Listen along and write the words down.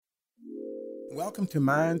Welcome to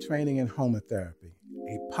Mind Training and Homotherapy,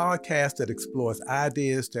 a podcast that explores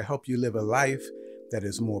ideas to help you live a life that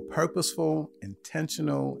is more purposeful,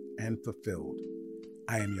 intentional, and fulfilled.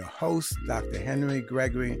 I am your host, Dr. Henry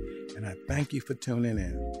Gregory, and I thank you for tuning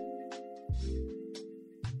in.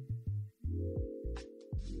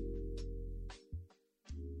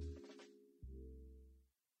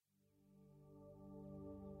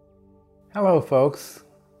 Hello, folks.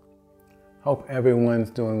 Hope everyone's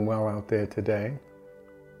doing well out there today.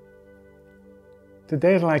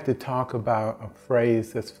 Today I'd like to talk about a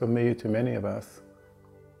phrase that's familiar to many of us.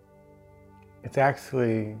 It's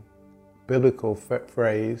actually a biblical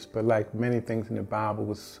phrase, but like many things in the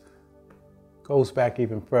Bible, goes back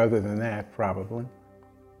even further than that, probably.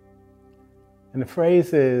 And the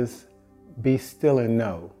phrase is, be still and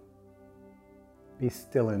know. Be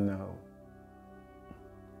still and know.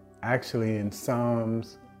 Actually, in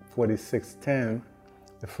Psalms 46:10,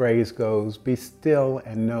 the phrase goes, be still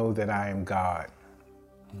and know that I am God.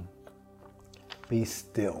 Be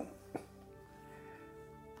still.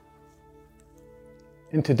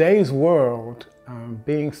 In today's world,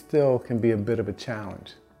 being still can be a bit of a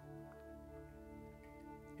challenge.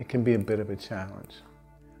 It can be a bit of a challenge.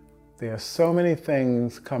 There are so many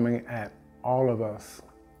things coming at all of us.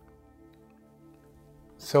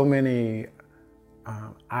 So many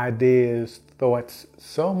ideas, thoughts,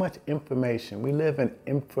 so much information. We live in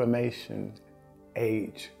information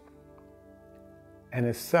age. And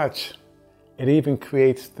as such, it even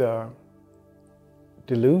creates the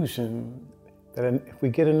delusion that if we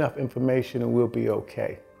get enough information, we'll be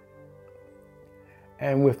okay.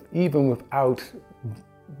 And even without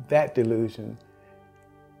that delusion,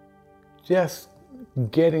 just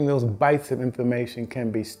getting those bites of information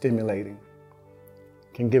can be stimulating,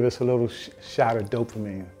 can give us a little shot of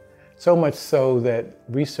dopamine. So much so that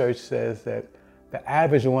research says that the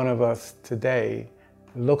average one of us today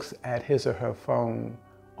looks at his or her phone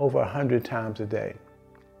over 100 times a day.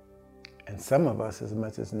 And some of us as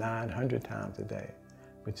much as 900 times a day,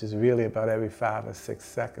 which is really about every 5 or 6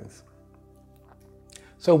 seconds.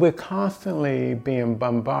 So we're constantly being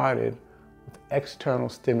bombarded with external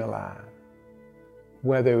stimuli,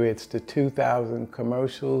 whether it's the 2,000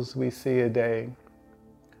 commercials we see a day,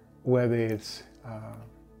 whether it's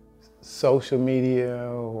social media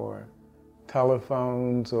or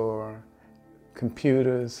telephones or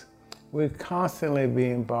computers. We're constantly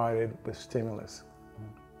being bombarded with stimulus.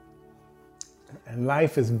 And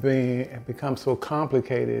life has become so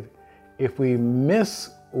complicated. If we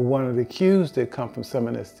miss one of the cues that come from some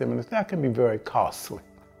of that stimulus, that can be very costly.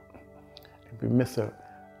 If we miss a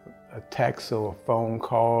text or a phone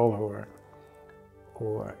call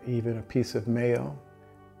or even a piece of mail.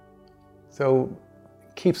 So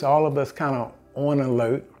it keeps all of us kind of on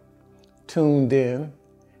alert, tuned in,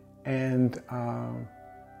 and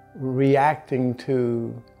reacting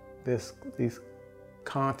to these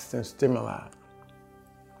constant stimuli.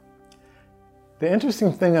 The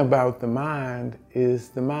interesting thing about the mind is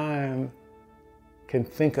the mind can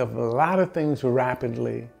think of a lot of things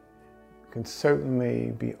rapidly, can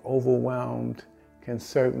certainly be overwhelmed, can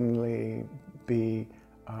certainly be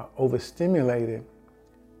overstimulated,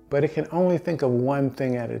 but it can only think of one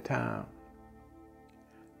thing at a time.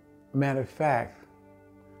 Matter of fact,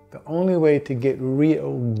 the only way to get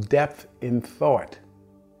real depth in thought,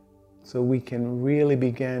 so we can really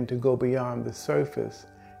begin to go beyond the surface,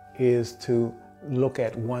 is to look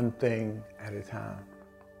at one thing at a time.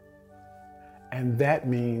 And that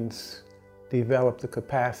means develop the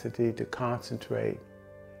capacity to concentrate,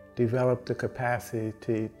 develop the capacity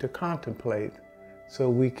to contemplate, so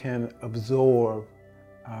we can absorb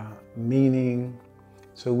meaning,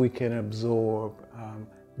 so we can absorb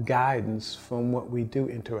guidance from what we do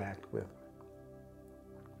interact with.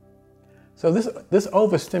 So this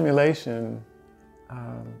overstimulation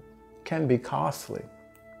can be costly,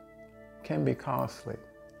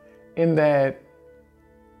 in that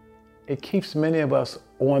it keeps many of us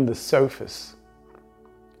on the surface.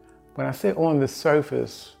 When I say on the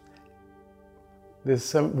surface, there's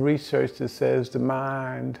some research that says the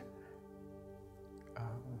mind,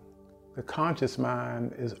 the conscious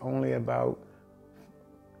mind, is only about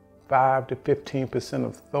 5 to 15%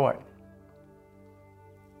 of thought,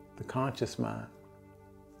 the conscious mind.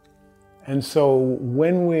 And so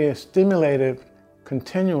when we're stimulated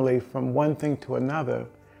continually from one thing to another,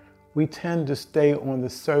 we tend to stay on the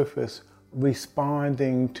surface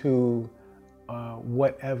responding to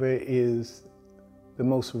whatever is the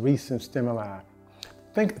most recent stimuli.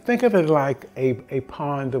 Think of it like a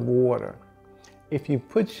pond of water. If you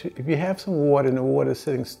have some water and the water is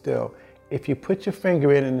sitting still, if you put your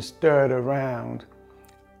finger in and stir it around,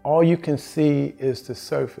 all you can see is the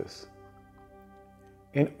surface.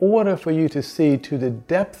 In order for you to see to the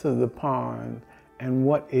depth of the pond and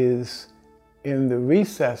what is in the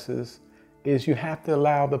recesses, is you have to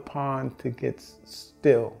allow the pond to get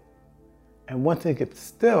still. And once it gets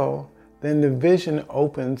still, then the vision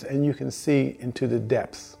opens and you can see into the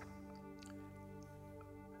depths.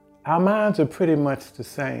 Our minds are pretty much the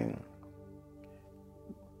same.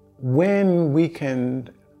 When we can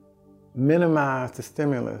minimize the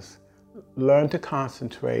stimulus, learn to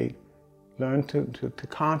concentrate, learn to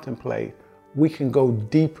contemplate, we can go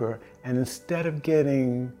deeper, and instead of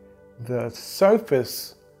getting the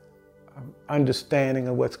surface understanding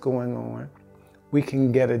of what's going on, we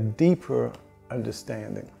can get a deeper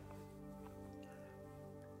understanding.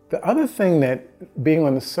 The other thing that being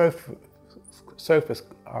on the surface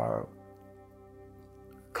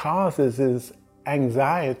causes is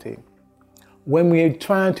anxiety. When we're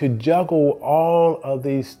trying to juggle all of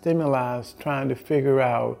these stimuli, trying to figure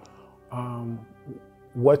out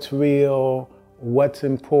what's real, what's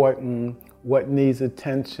important, what needs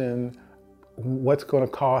attention, what's going to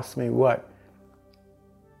cost me what,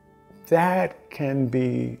 that can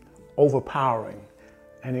be overpowering,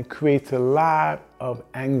 and it creates a lot of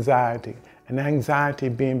anxiety. And anxiety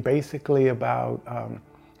being basically about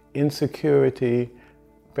insecurity,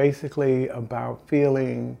 basically about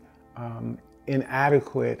feeling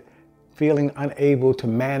inadequate, feeling unable to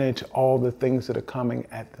manage all the things that are coming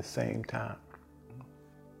at the same time.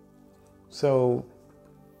 So,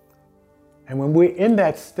 and when we're in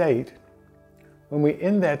that state,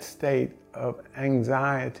 of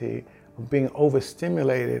anxiety, of being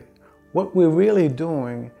overstimulated, what we're really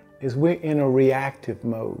doing is we're in a reactive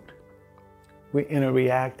mode. We're in a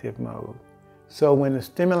reactive mode. So when the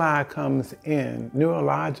stimuli comes in,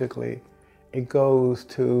 neurologically, it goes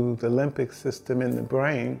to the limbic system in the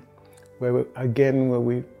brain, where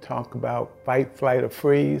we talk about fight, flight, or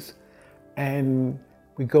freeze, and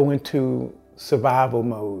we go into survival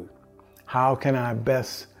mode. How can I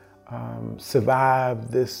best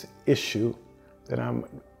survive this issue that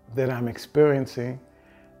I'm experiencing?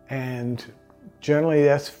 And generally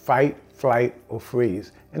that's fight, flight, or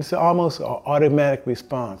freeze. And it's almost an automatic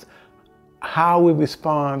response. How we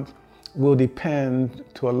respond will depend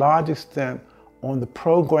to a large extent on the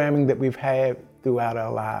programming that we've had throughout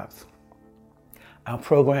our lives. Our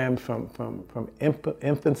programs from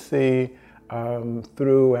infancy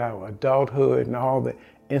through our adulthood, and all the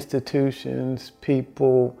institutions,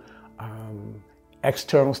 people,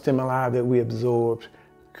 external stimuli that we absorb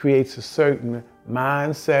creates a certain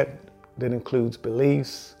mindset that includes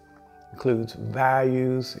beliefs, includes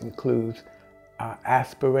values, includes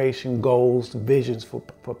aspiration, goals, visions for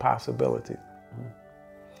possibility.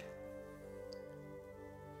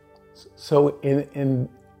 So in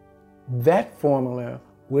that formula,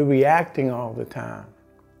 we're reacting all the time.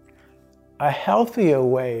 A healthier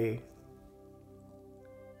way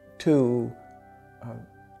to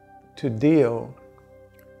deal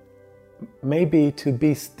may be to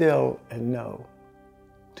be still and know.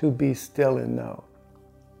 To be still and know.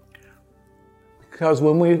 Because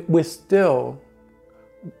when we're still,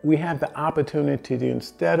 we have the opportunity to,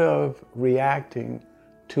 instead of reacting,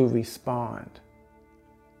 to respond.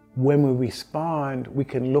 When we respond, we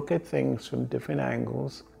can look at things from different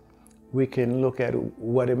angles. We can look at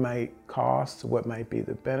what it might cost, what might be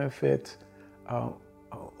the benefits,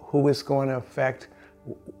 who it's going to affect,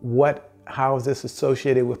 how is this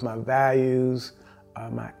associated with my values,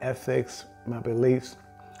 my ethics, my beliefs.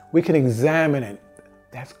 We can examine it.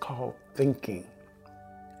 That's called thinking.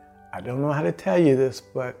 I don't know how to tell you this,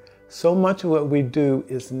 but so much of what we do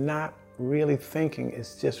is not really thinking,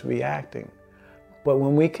 it's just reacting. But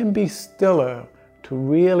when we can be stiller to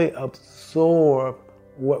really absorb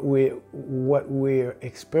what we're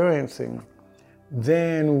experiencing,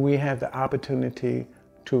 then we have the opportunity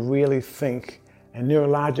to really think. And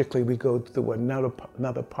neurologically, we go through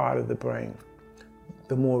another part of the brain,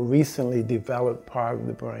 the more recently developed part of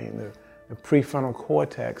the brain, the prefrontal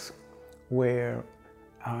cortex, where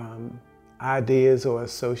ideas are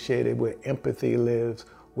associated, where empathy lives,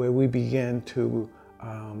 where we begin to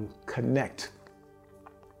connect.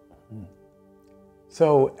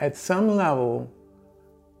 So at some level,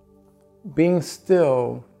 being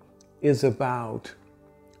still is about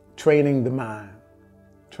training the mind,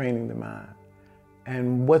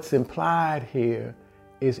 And what's implied here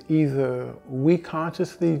is either we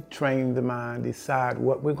consciously train the mind, decide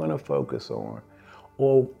what we're going to focus on,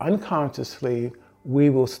 or unconsciously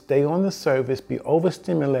we will stay on the surface, be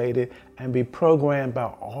overstimulated, and be programmed by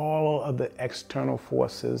all of the external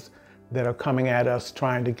forces that are coming at us,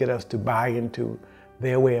 trying to get us to buy into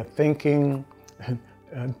their way of thinking,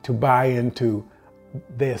 to buy into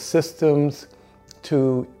their systems,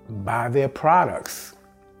 to buy their products.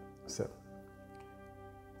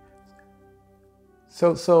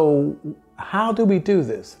 So how do we do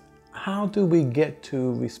this? How do we get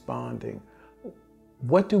to responding?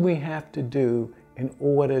 What do we have to do in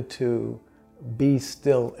order to be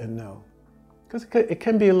still and know? Because it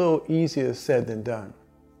can be a little easier said than done.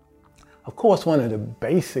 Of course, one of the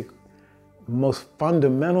basic, most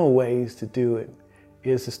fundamental ways to do it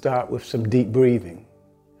is to start with some deep breathing.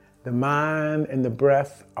 The mind and the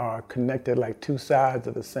breath are connected like two sides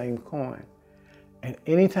of the same coin. And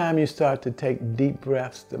anytime you start to take deep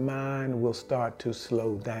breaths, the mind will start to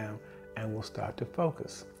slow down and will start to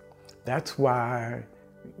focus. That's why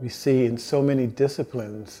we see in so many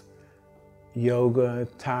disciplines, yoga,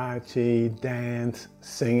 Tai Chi, dance,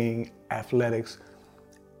 singing, athletics,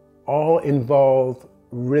 all involve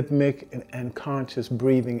rhythmic and conscious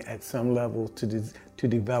breathing at some level to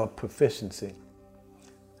develop proficiency.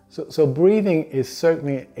 So breathing is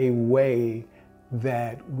certainly a way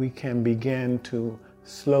that we can begin to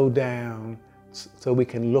slow down so we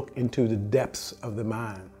can look into the depths of the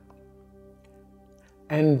mind.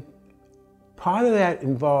 And part of that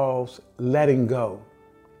involves letting go,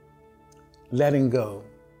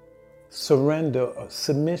 surrender, or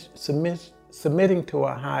submitting to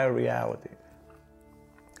a higher reality.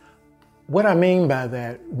 What I mean by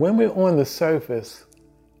that, when we're on the surface,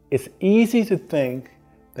 it's easy to think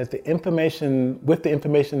that with the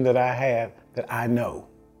information that I have, that I know,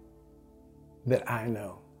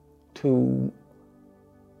 to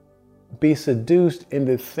be seduced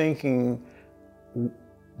into thinking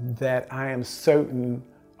that I am certain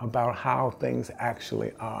about how things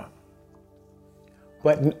actually are.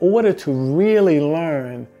 But in order to really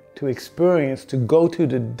learn, to experience, to go to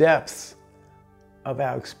the depths of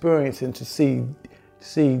our experience and to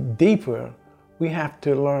see deeper, we have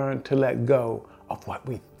to learn to let go of what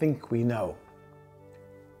we think we know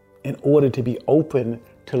in order to be open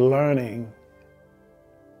to learning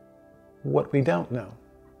what we don't know,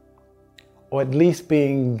 or at least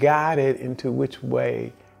being guided into which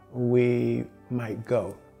way we might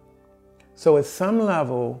go. So at some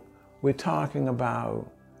level, we're talking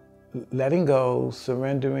about letting go,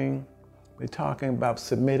 surrendering. We're talking about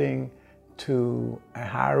submitting to a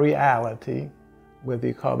higher reality, whether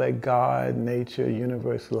you call that God, nature,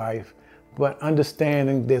 universe, life, but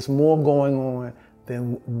understanding there's more going on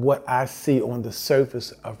than what I see on the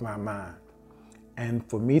surface of my mind. And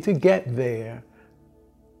for me to get there,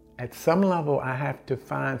 at some level, I have to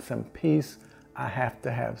find some peace. I have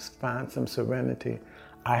to find some serenity.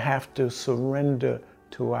 I have to surrender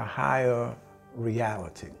to a higher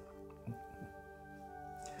reality.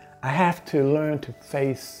 I have to learn to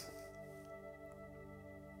face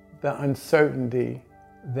the uncertainty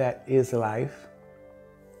that is life.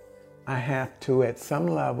 I have to, at some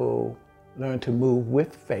level, learn to move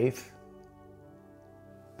with faith,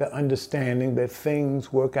 the understanding that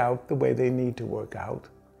things work out the way they need to work out.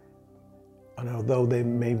 And although they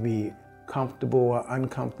may be comfortable or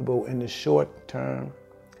uncomfortable in the short term,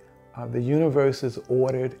 the universe is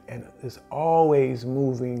ordered and is always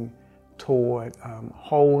moving toward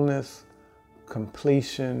wholeness,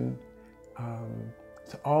 completion.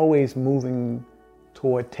 It's always moving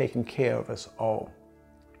toward taking care of us all,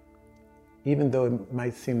 even though it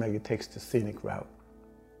might seem like it takes the scenic route.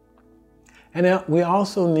 And we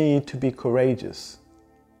also need to be courageous.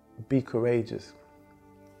 Be courageous.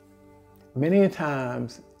 Many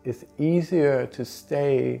times it's easier to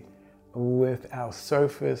stay with our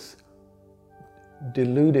surface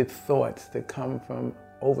deluded thoughts that come from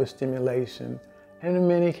overstimulation and in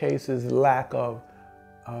many cases lack of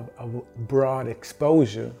broad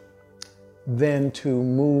exposure than to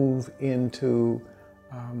move into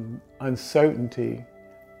uncertainty,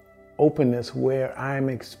 openness, where I'm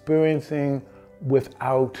experiencing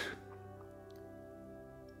without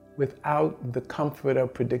the comfort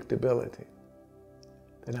of predictability.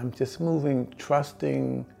 That I'm just moving,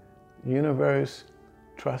 trusting universe,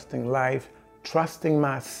 trusting life, trusting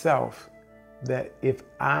myself, that if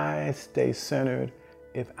I stay centered,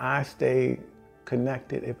 if I stay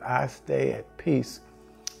connected, if I stay at peace,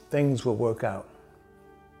 things will work out.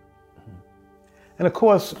 And of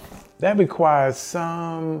course, that requires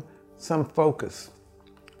some focus.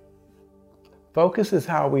 Focus is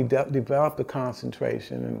how we develop the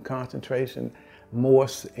concentration, and concentration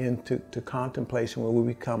morphs into contemplation, where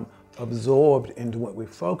we become absorbed into what we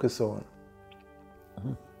focus on.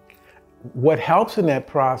 What helps in that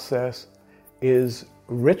process is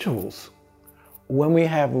rituals. When we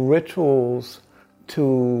have rituals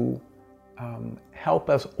to help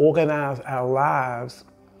us organize our lives,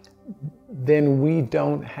 then we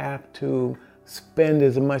don't have to spend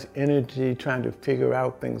as much energy trying to figure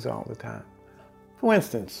out things all the time. For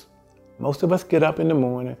instance, most of us get up in the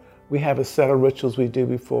morning, we have a set of rituals we do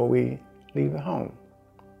before we leave the home.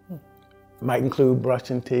 It might include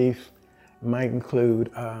brushing teeth, it might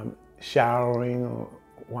include showering or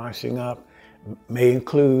washing up, it may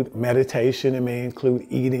include meditation, it may include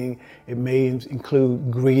eating, it may include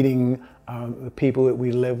greeting the people that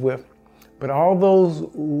we live with. But all those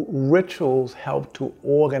rituals help to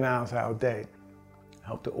organize our day,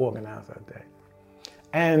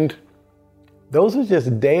 And those are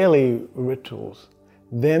just daily rituals.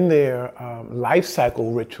 Then there are life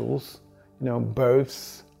cycle rituals,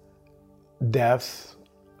 births, deaths,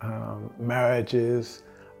 marriages,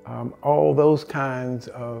 all those kinds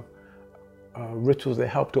of rituals that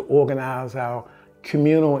help to organize our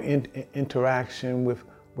communal interaction with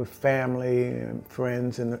family and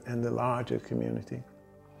friends and the larger community.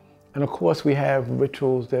 And of course we have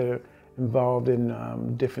rituals that are involved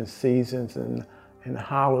in different seasons and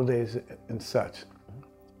holidays and such.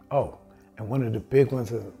 Oh, and one of the big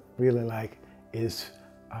ones I really like is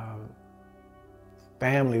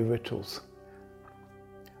family rituals.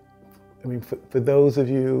 I mean, for those of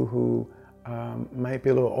you who might be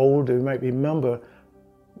a little older, you might remember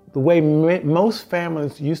the way most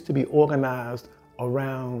families used to be organized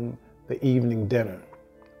around the evening dinner.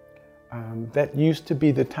 That used to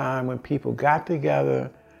be the time when people got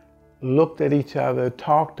together, looked at each other,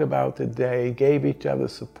 talked about the day, gave each other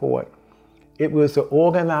support. It was the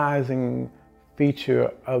organizing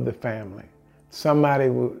feature of the family.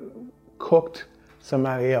 Somebody cooked,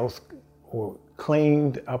 somebody else or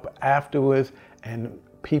cleaned up afterwards, and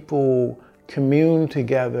people communed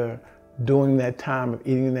together during that time of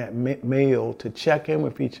eating that meal to check in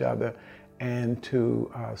with each other and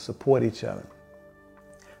to support each other.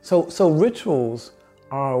 So rituals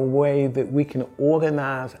are a way that we can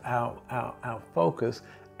organize our focus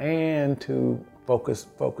and to focus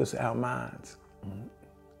our minds.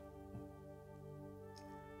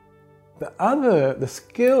 The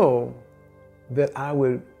skill that I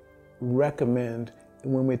would recommend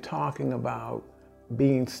when we're talking about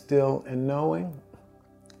being still and knowing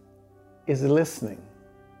is listening.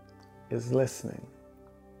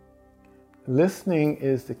 Listening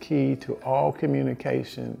is the key to all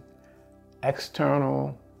communication,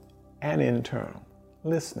 external and internal.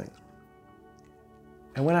 Listening.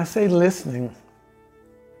 And when I say listening,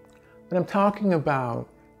 what I'm talking about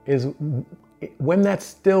is when that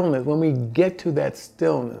stillness, when we get to that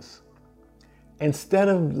stillness, instead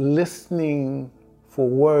of listening for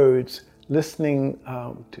words, listening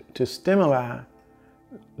to stimuli,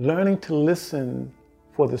 learning to listen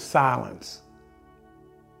for the silence.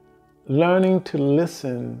 Learning to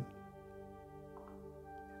listen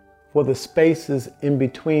for the spaces in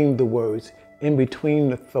between the words, in between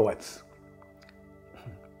the thoughts.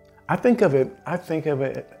 I think of it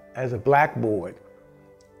as a blackboard.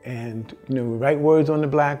 And we write words on the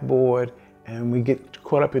blackboard and we get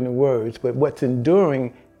caught up in the words, but what's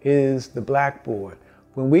enduring is the blackboard.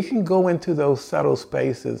 When we can go into those subtle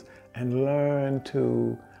spaces and learn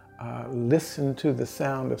to listen to the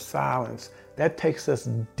sound of silence, that takes us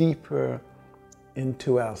deeper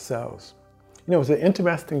into ourselves. It's an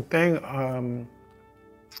interesting thing.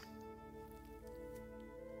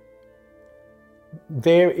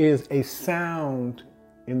 There is a sound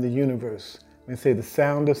in the universe. When they say the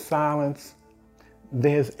sound of silence,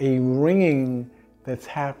 there's a ringing that's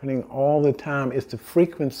happening all the time. It's the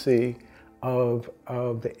frequency of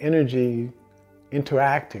the energy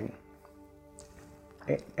interacting.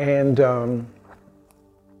 And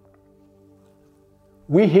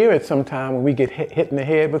we hear it sometime when we get hit in the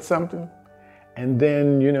head with something, and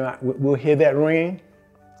then we'll hear that ringing.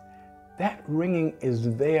 That ringing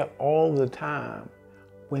is there all the time.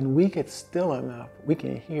 When we get still enough, we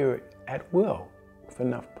can hear it at will with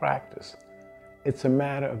enough practice. It's a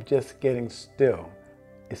matter of just getting still.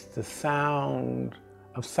 It's the sound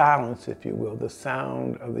of silence, if you will, the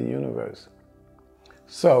sound of the universe.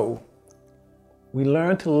 So we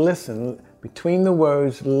learn to listen between the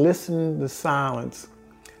words, listen to the silence,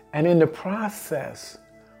 and in the process,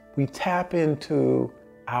 we tap into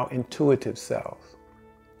our intuitive selves.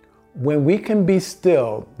 When we can be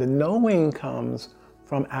still, the knowing comes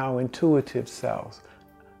from our intuitive selves.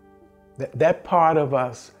 That part of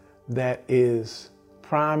us that is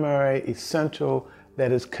primary, essential,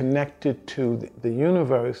 that is connected to the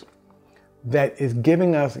universe, that is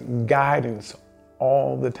giving us guidance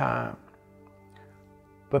all the time.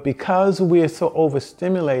 But because we are so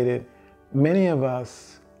overstimulated, many of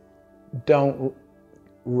us don't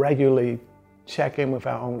regularly check in with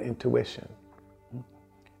our own intuition.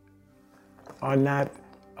 are not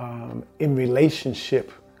in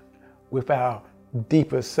relationship with our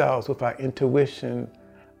deeper selves, with our intuition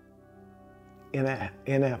in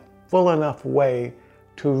a full enough way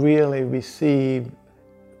to really receive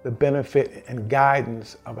the benefit and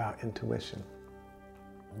guidance of our intuition.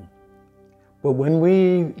 But when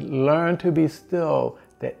we learn to be still,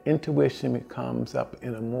 that intuition comes up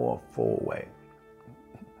in a more full way.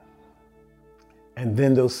 And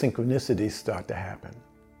then those synchronicities start to happen.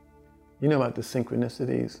 You know about the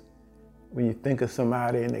synchronicities? When you think of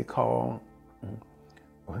somebody and they call,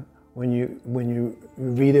 when you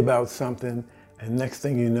read about something and next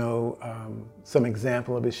thing you know, some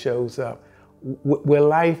example of it shows up, where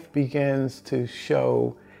life begins to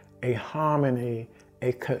show a harmony,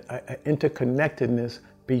 a interconnectedness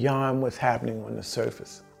beyond what's happening on the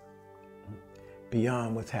surface.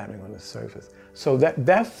 Beyond what's happening on the surface. So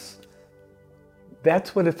that's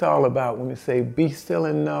what it's all about. When we say be still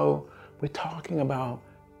and know, we're talking about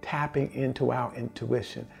tapping into our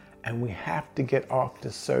intuition. And we have to get off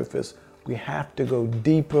the surface. We have to go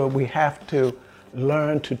deeper. We have to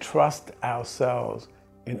learn to trust ourselves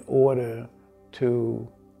in order to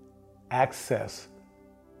access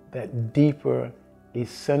that deeper,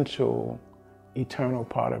 essential, eternal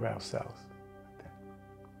part of ourselves.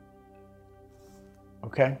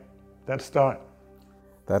 Okay? That's a start.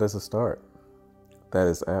 That is a start. That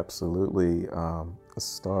is absolutely a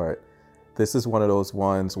start. This is one of those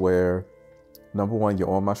ones where, number one, you're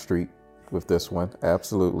on my street with this one,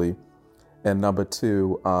 absolutely. And number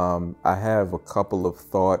two, I have a couple of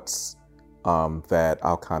thoughts that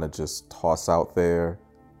I'll kind of just toss out there,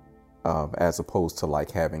 as opposed to like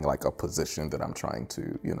having like a position that I'm trying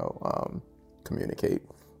to, communicate.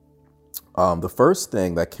 The first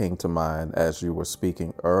thing that came to mind as you were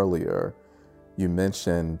speaking earlier, you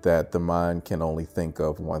mentioned that the mind can only think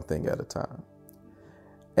of one thing at a time.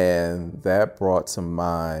 And that brought to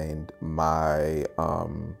mind my,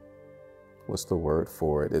 what's the word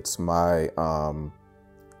for it? It's my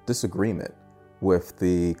disagreement with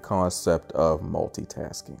the concept of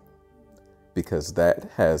multitasking, because that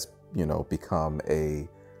has, become a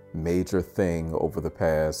major thing over the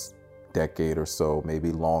past decade or so,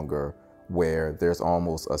 maybe longer, where there's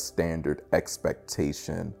almost a standard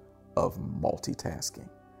expectation of multitasking,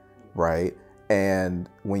 right? And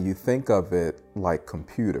when you think of it like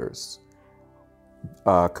computers,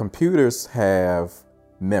 computers have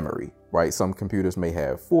memory, right? Some computers may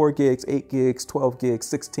have 4 gigs, 8 gigs, 12 gigs,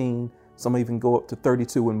 16, some even go up to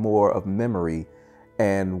 32 and more of memory.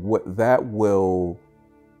 And what that will,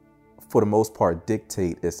 for the most part,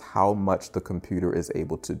 dictate is how much the computer is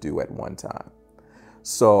able to do at one time.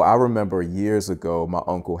 So I remember years ago, my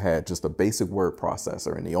uncle had just a basic word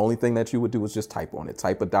processor, and the only thing that you would do was just type on it,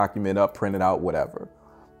 type a document up, print it out, whatever.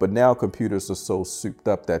 But now computers are so souped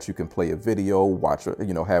up that you can play a video, watch,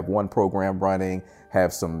 have one program running,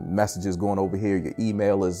 have some messages going over here, your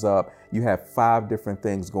email is up. You have 5 different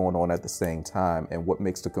things going on at the same time. And what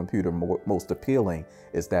makes the computer most appealing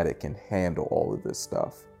is that it can handle all of this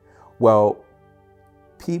stuff. Well,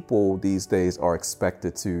 people these days are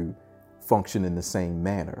expected to function in the same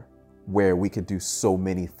manner, where we could do so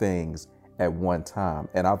many things at one time.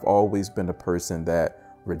 And I've always been a person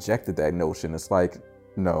that rejected that notion. It's like,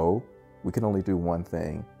 no, we can only do one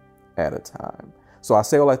thing at a time. So I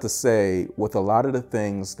say all that to say, with a lot of the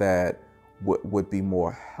things that would be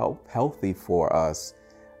more healthy for us,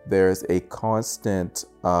 there's a constant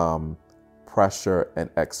pressure and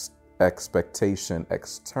expectation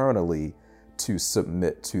externally to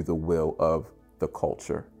submit to the will of the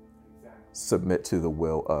culture. Submit to the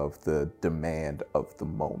will of the demand of the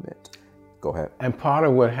moment. Go ahead. And part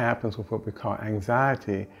of what happens with what we call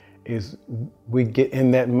anxiety is we get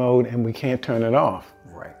in that mode and we can't turn it off.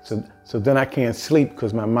 Right. So then I can't sleep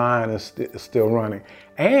because my mind is still running.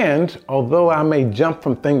 And although I may jump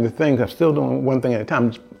from thing to thing, I'm still doing one thing at a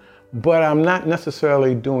time, but I'm not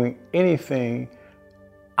necessarily doing anything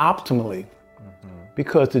optimally.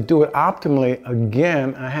 Because to do it optimally,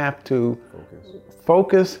 again, I have to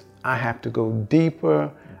focus. I have to go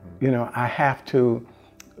deeper, I have to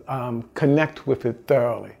connect with it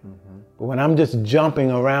thoroughly. But when I'm just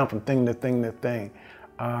jumping around from thing to thing to thing,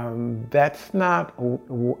 that's not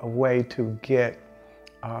a way to get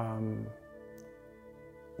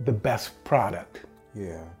the best product.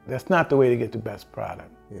 Yeah. That's not the way to get the best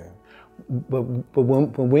product. Yeah. But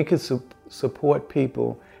when we can support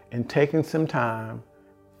people in taking some time,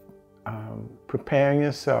 preparing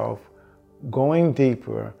yourself, going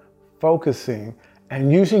deeper, focusing,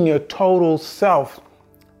 and using your total self.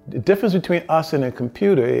 The difference between us and a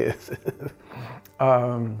computer is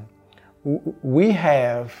we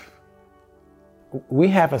have we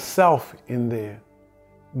have a self in there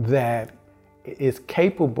that is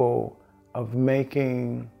capable of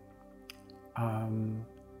making,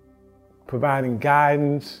 providing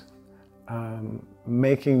guidance,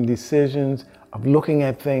 making decisions, of looking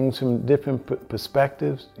at things from different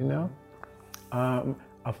perspectives, you know,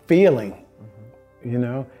 of feeling, you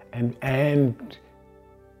know, and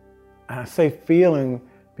I say feeling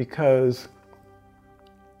because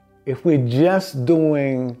if we're just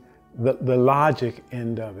doing the logic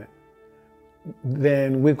end of it,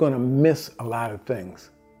 then we're going to miss a lot of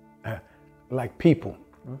things, like people.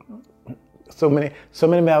 So many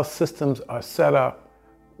of our systems are set up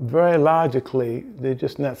very logically. They're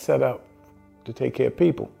just not set up to take care of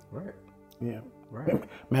people. Right. Yeah. Right.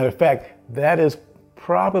 Matter of fact, that is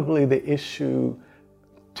probably the issue,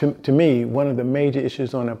 to me, one of the major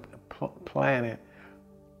issues on a planet.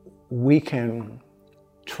 We can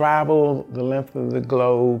travel the length of the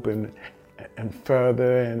globe and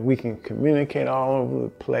further, and we can communicate all over the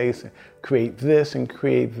place and create this and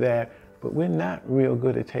create that, but we're not real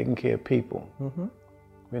good at taking care of people.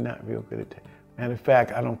 We're not real good at it. Matter of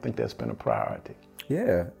fact, I don't think that's been a priority.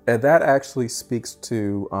 Yeah, and that actually speaks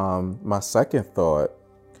to my second thought,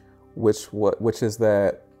 which is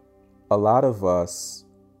that a lot of us,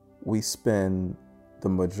 we spend the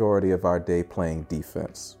majority of our day playing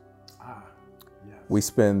defense. Yes. We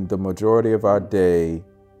spend the majority of our day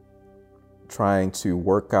trying to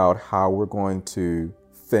work out how we're going to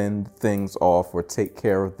fend things off or take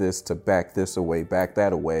care of this, to back this away, back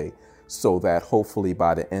that away, so that hopefully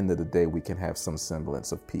by the end of the day we can have some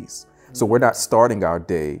semblance of peace. So we're not starting our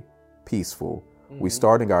day peaceful. We're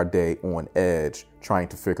starting our day on edge, trying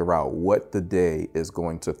to figure out what the day is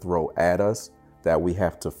going to throw at us that we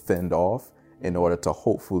have to fend off in order to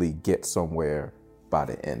hopefully get somewhere by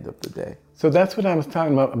the end of the day. So that's what I was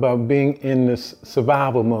talking about being in this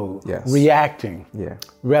survival mode, Yes. reacting, Yeah.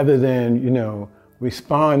 rather than, you know,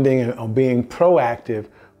 responding or being proactive.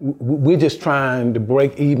 We're just trying to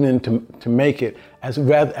break even to make it, as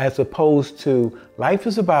opposed to life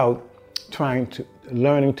is about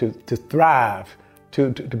learning to thrive,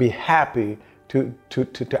 to be happy, to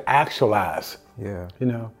actualize. Yeah. You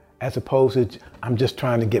know, as opposed to I'm just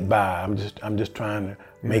trying to get by. I'm just trying to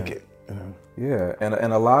make it. You know? Yeah,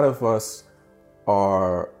 and a lot of us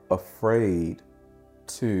are afraid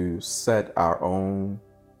to set our own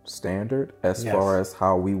standard as Yes. far as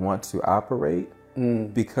how we want to operate,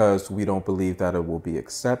 because we don't believe that it will be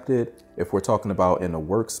accepted. If we're talking about in a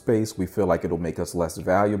workspace, we feel like it'll make us less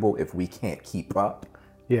valuable if we can't keep up.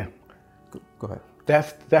 Yeah. Go ahead.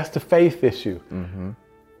 That's the faith issue.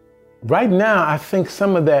 Right now, I think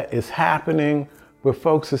some of that is happening where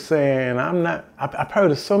folks are saying, I've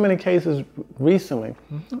heard of so many cases recently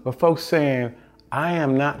where folks saying, I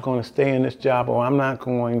am not going to stay in this job, or I'm not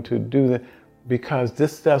going to do that because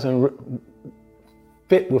this doesn't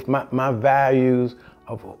fit with my values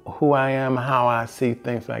of who I am, how I see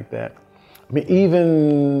things like that. I mean,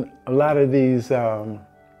 even a lot of these, how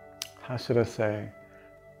should I say,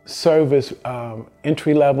 service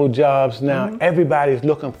entry-level jobs now, everybody's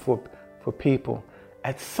looking for people.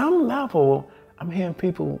 At some level, I'm hearing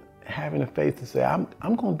people having the faith to say, I'm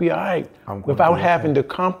going to be all right without having to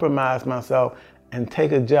compromise myself and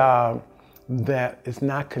take a job that is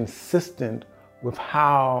not consistent with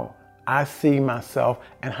how I see myself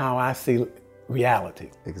and how I see reality.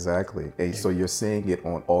 Exactly. And so you're seeing it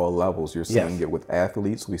on all levels. You're seeing it with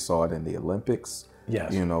athletes. We saw it in the Olympics.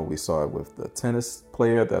 Yes. You know, we saw it with the tennis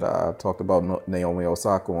player that I talked about, Naomi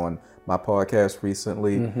Osaka, on my podcast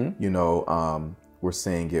recently. You know, we're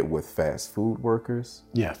seeing it with fast food workers.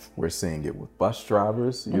 Yes. We're seeing it with bus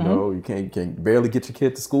drivers. You know, you can't barely get your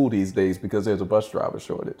kid to school these days because there's a bus driver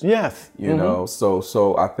shortage. Yes. You know,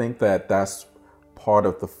 so I think that that's part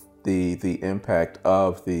of the impact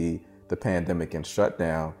of the pandemic and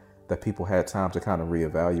shutdown, that people had time to kind of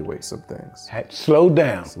reevaluate some things. Slow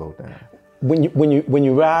down. Slow down. When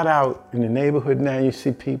you ride out in the neighborhood now, you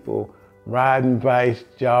see people riding bikes,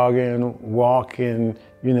 jogging, walking,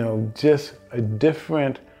 you know, just a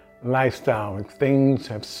different lifestyle. And things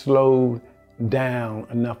have slowed down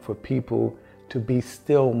enough for people to be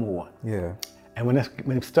still more. Yeah. And when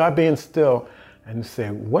they start being still and say,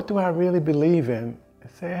 what do I really believe in? I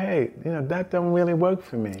say, hey, you know, that don't really work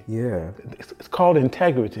for me. Yeah. It's called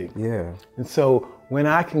integrity. Yeah. And so when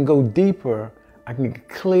I can go deeper, I can get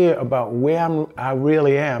clear about where I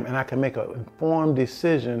really am, and I can make an informed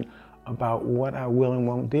decision about what I will and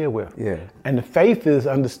won't deal with. Yeah. And the faith is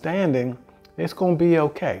understanding it's going to be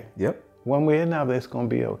okay. Yep. One way or another, it's going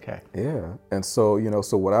to be okay. Yeah. And so, you know,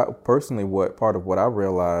 so what part of what I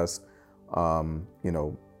realized, you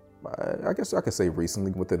know, I guess I could say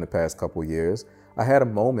recently, within the past couple of years, I had a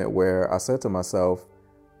moment where I said to myself,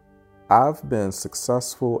 I've been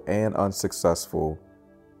successful and unsuccessful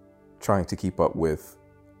trying to keep up with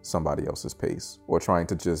somebody else's pace or trying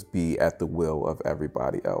to just be at the will of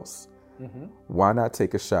everybody else. Why not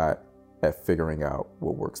take a shot at figuring out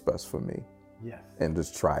what works best for me? Yes. And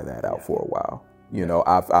just try that out for a while. You know,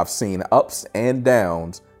 I've seen ups and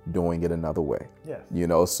downs doing it another way. Yes. You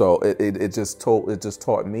know, so it just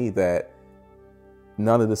taught me that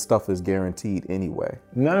none of this stuff is guaranteed anyway.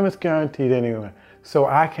 None of it's guaranteed anyway. So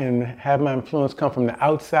I can have my influence come from the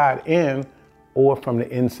outside in or from the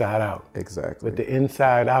inside out. Exactly. But the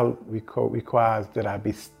inside out requires that I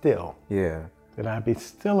be still. Yeah. That I be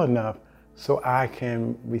still enough so I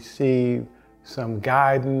can receive some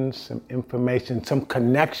guidance, some information, some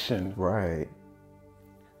connection. Right.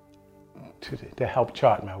 To help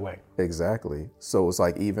chart my way. Exactly. So it's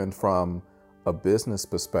like, even from a business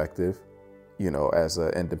perspective, you know, as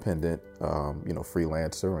an independent, you know,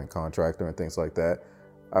 freelancer and contractor and things like that,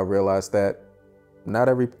 I realized that not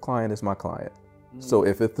every client is my client. So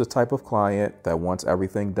if it's the type of client that wants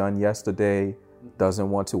everything done yesterday, doesn't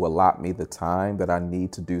want to allot me the time that I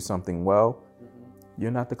need to do something well,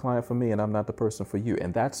 you're not the client for me and I'm not the person for you.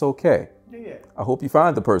 And that's okay. Yeah. I hope you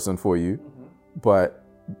find the person for you, but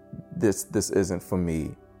this isn't for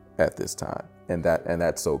me at this time. And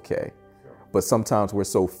that's okay. But sometimes we're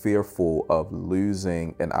so fearful of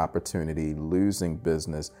losing an opportunity, losing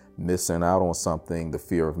business, missing out on something, the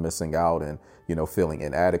fear of missing out and, you know, feeling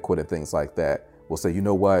inadequate and things like that. We'll say, you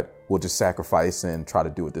know what, we'll just sacrifice and try to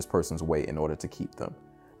do it this person's way in order to keep them.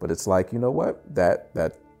 But it's like, you know what, that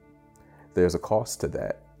there's a cost to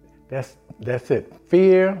that. That's it.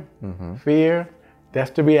 Fear, fear,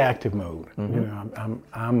 that's the reactive mode. You know,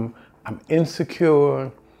 I'm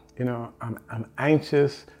insecure, you know, I'm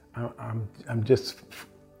anxious, I'm just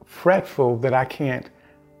fretful that I can't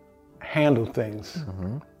handle things,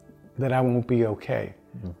 that I won't be okay.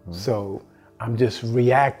 So I'm just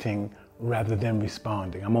reacting rather than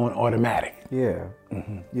responding. I'm on automatic. Yeah.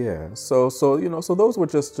 Yeah. So you know, so those were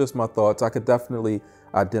just my thoughts. I could definitely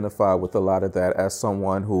identify with a lot of that as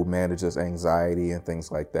someone who manages anxiety and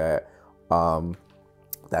things like that.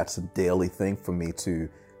 That's a daily thing for me, to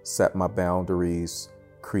set my boundaries,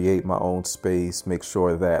 create my own space, make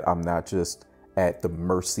sure that I'm not just at the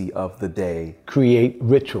mercy of the day. Create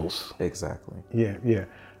rituals. Exactly. Yeah.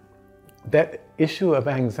 That issue of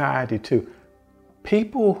anxiety too.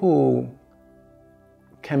 People who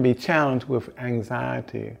can be challenged with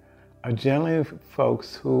anxiety are generally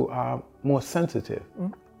folks who are more sensitive,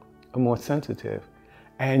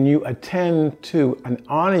 And you attend to and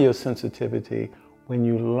honor your sensitivity when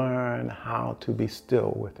you learn how to be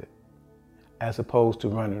still with it, as opposed to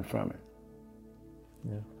running from it.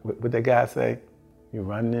 Yeah. What that guy say? You're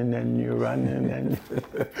running and you're running and.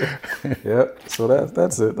 Yep. So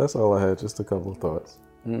that's it. That's all I had. Just a couple of thoughts.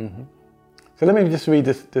 So let me just read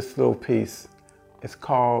this little piece. It's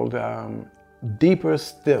called Deeper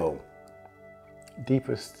Still.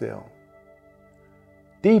 Deeper Still.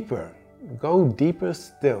 Deeper. Go deeper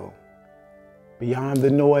still. Beyond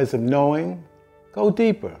the noise of knowing, go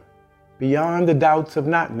deeper. Beyond the doubts of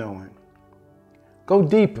not knowing. Go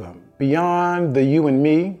deeper. Beyond the you and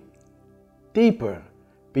me. Deeper.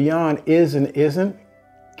 Beyond is and isn't,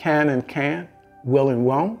 can and can't, will and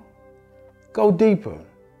won't. Go deeper.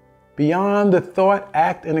 Beyond the thought,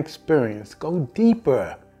 act, and experience. Go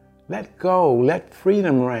deeper. Let go. Let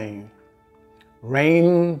freedom reign.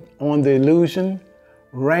 Reign on the illusion.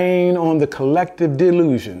 Reign on the collective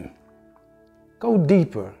delusion. Go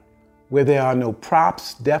deeper. Where there are no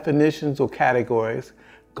props, definitions, or categories.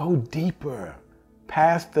 Go deeper.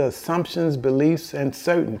 Past the assumptions, beliefs, and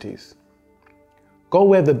certainties. Go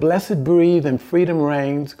where the blessed breathe and freedom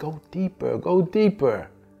reigns. Go deeper. Go deeper.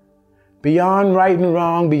 Beyond right and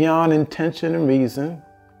wrong, beyond intention and reason,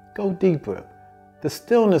 go deeper. The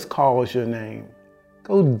stillness calls your name.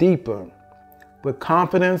 Go deeper. Where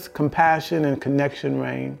confidence, compassion, and connection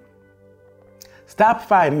reign. Stop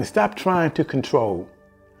fighting. Stop trying to control.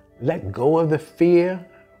 Let go of the fear,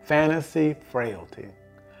 fantasy, frailty.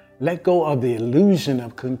 Let go of the illusion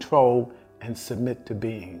of control and submit to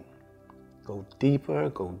being. Go deeper,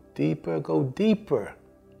 go deeper, go deeper.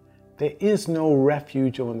 There is no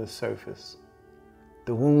refuge on the surface.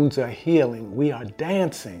 The wounds are healing. We are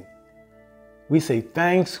dancing. We say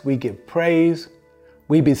thanks. We give praise.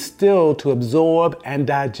 We be still to absorb and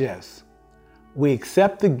digest. We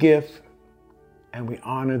accept the gift and we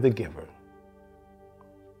honor the giver.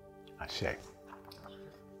 Ashe.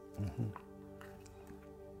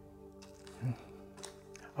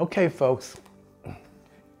 Okay, folks.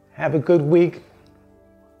 Have a good week.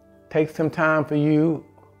 Take some time for you.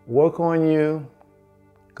 Work on you.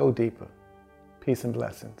 Go deeper. Peace and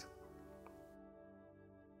blessings.